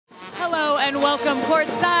And welcome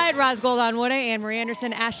courtside, Gold-Onwude, Anne-Marie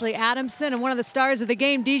Anderson, Ashely Adamson, and one of the stars of the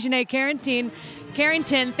game, DiJonai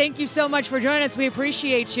Carrington. Thank you so much for joining us. We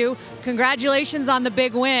appreciate you. Congratulations on the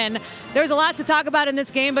big win. There's a lot to talk about in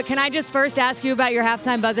this game, but can I just first ask you about your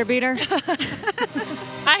halftime buzzer beater?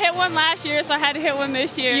 I hit one last year, so I had to hit one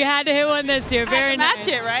this year. You had to hit one this year. Very nice. Match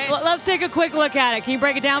it, right? Well, let's take a quick look at it. Can you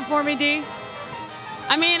break it down for me, D?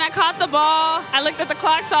 I mean, I caught the ball. I looked at the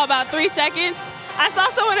clock, saw about 3 seconds. I saw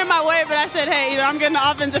someone in my way, but I said, hey, either I'm getting an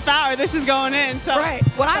offensive foul or this is going in. So right.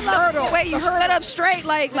 What I love the way you stood up straight,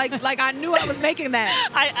 like I knew I was making that.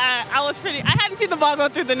 I was pretty. I hadn't seen the ball go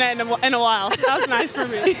through the net in a while. So that was nice for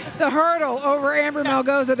me. The hurdle over Amber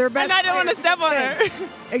Melgoza, their best. And I didn't want to step on her.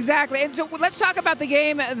 Exactly. And so let's talk about the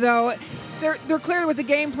game, though. There clearly was a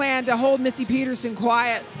game plan to hold Missy Peterson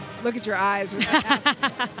quiet. Look at your eyes.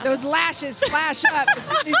 Those lashes flash up.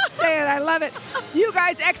 Say it. I love it. You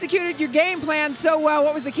guys executed your game plan so well.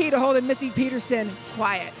 What was the key to holding Missy Peterson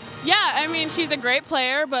quiet? Yeah, I mean, she's a great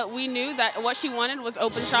player, but we knew that what she wanted was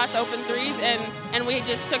open shots, open threes, and we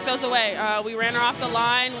just took those away. We ran her off the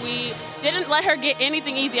line. We didn't let her get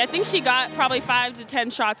anything easy. I think she got probably 5 to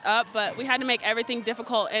 10 shots up, but we had to make everything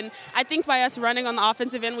difficult. And I think by us running on the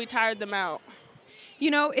offensive end, we tired them out. You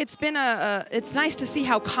know, it's nice to see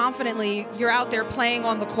how confidently you're out there playing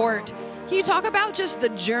on the court. Can you talk about just the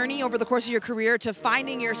journey over the course of your career to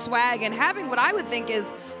finding your swag and having what I would think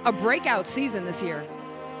is a breakout season this year?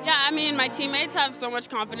 Yeah, I mean, my teammates have so much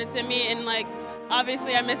confidence in me, and like,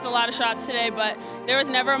 obviously I missed a lot of shots today, but there was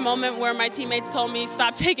never a moment where my teammates told me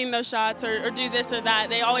stop taking those shots or do this or that.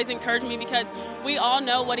 They always encourage me because we all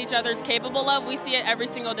know what each other's capable of. We see it every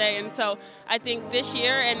single day, and so I think this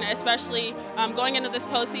year, and especially going into this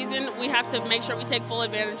postseason, we have to make sure we take full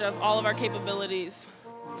advantage of all of our capabilities.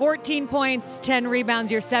 14 points, 10 rebounds,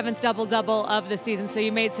 your 7th double-double of the season, so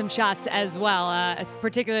you made some shots as well,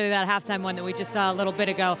 particularly that halftime one that we just saw a little bit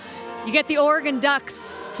ago. You get the Oregon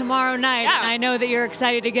Ducks tomorrow night, yeah. And I know that you're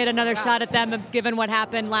excited to get another shot at them, given what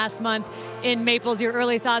happened last month in Maples. Your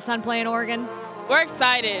early thoughts on playing Oregon? We're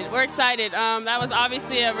excited. We're excited. That was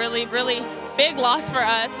obviously a really, really big loss for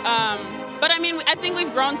us. But I mean, I think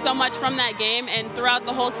we've grown so much from that game and throughout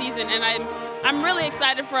the whole season, and I'm really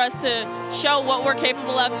excited for us to show what we're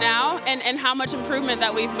capable of now and how much improvement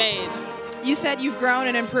that we've made. You said you've grown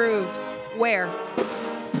and improved. Where?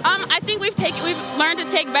 I think we've learned to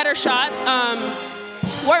take better shots.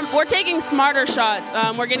 We're taking smarter shots.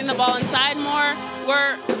 We're getting the ball inside more.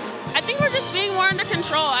 I think we're just being more under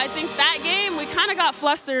control. I think that game we kind of got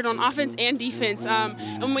flustered on offense and defense,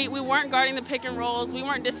 and we weren't guarding the pick and rolls. We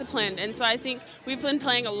weren't disciplined, and so I think we've been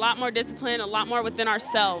playing a lot more discipline, a lot more within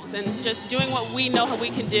ourselves, and just doing what we know we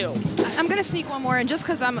can do. I'm going to sneak one more in just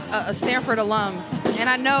because I'm a Stanford alum, and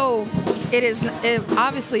I know it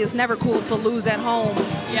obviously is never cool to lose at home,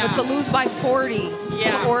 yeah. But to lose by 40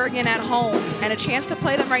 to Oregon at home and a chance to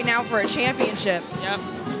play them right now for a championship. Yep.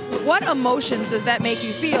 What emotions does that make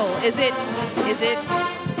you feel? Is it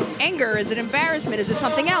anger? Is it embarrassment? Is it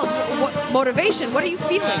something else? What motivation? What are you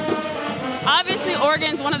feeling? Obviously,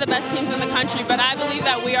 Oregon's one of the best teams in the country, but I believe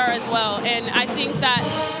that we are as well. And I think that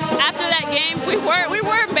after that game, we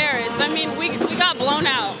were embarrassed. I mean, we got blown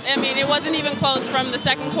out. I mean, it wasn't even close from the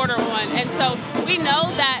second quarter on. And so we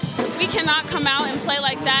know that we cannot come out and play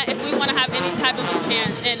like that if we want to have any type of a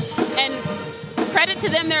chance. And credit to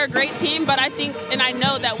them, they're a great team, but I think and I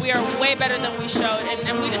know that we are way better than we showed,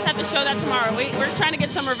 and we just have to show that tomorrow. We're trying to get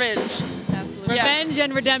some revenge. Absolutely. Revenge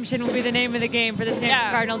and redemption will be the name of the game for the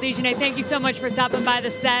Stanford Cardinal. DiJonai, thank you so much for stopping by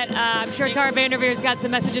the set. I'm sure Tara Vanderveer's got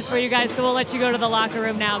some messages for you guys, so we'll let you go to the locker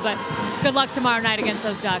room now, but good luck tomorrow night against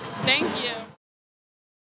those Ducks. Thank you.